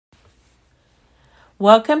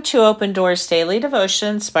Welcome to Open Doors Daily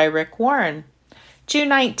Devotions by Rick Warren. June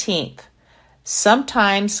 19th.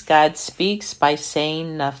 Sometimes God speaks by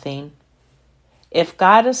saying nothing. If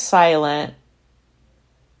God is silent,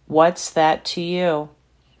 what's that to you?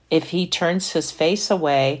 If he turns his face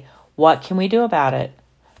away, what can we do about it?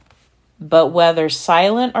 But whether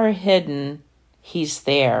silent or hidden, he's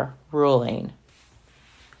there, ruling.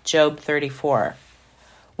 Job 34.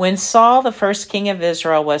 When Saul, the first king of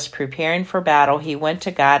Israel, was preparing for battle, he went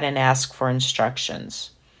to God and asked for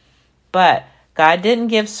instructions. But God didn't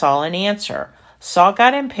give Saul an answer. Saul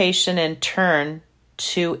got impatient and turned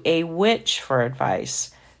to a witch for advice,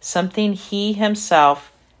 something he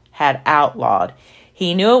himself had outlawed.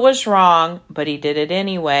 He knew it was wrong, but he did it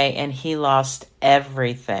anyway, and he lost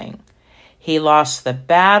everything. He lost the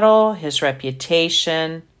battle, his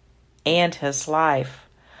reputation, and his life.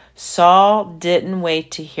 Saul didn't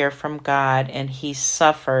wait to hear from God, and he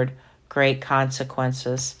suffered great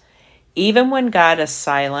consequences. Even when God is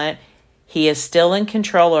silent, he is still in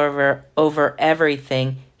control over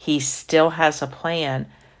everything. He still has a plan.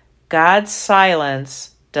 God's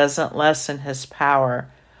silence doesn't lessen his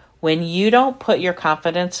power. When you don't put your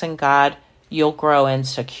confidence in God, you'll grow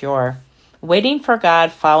insecure. Waiting for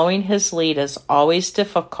God, following his lead is always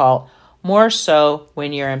difficult, more so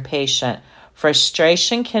when you're impatient.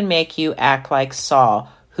 Frustration can make you act like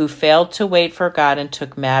Saul, who failed to wait for God and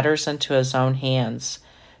took matters into his own hands.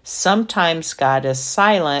 Sometimes God is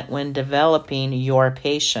silent when developing your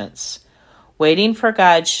patience. Waiting for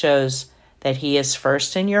God shows that he is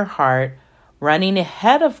first in your heart. Running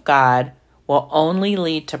ahead of God will only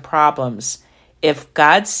lead to problems. If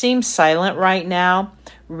God seems silent right now,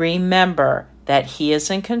 remember that he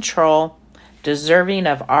is in control, deserving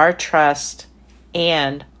of our trust,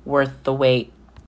 and worth the wait.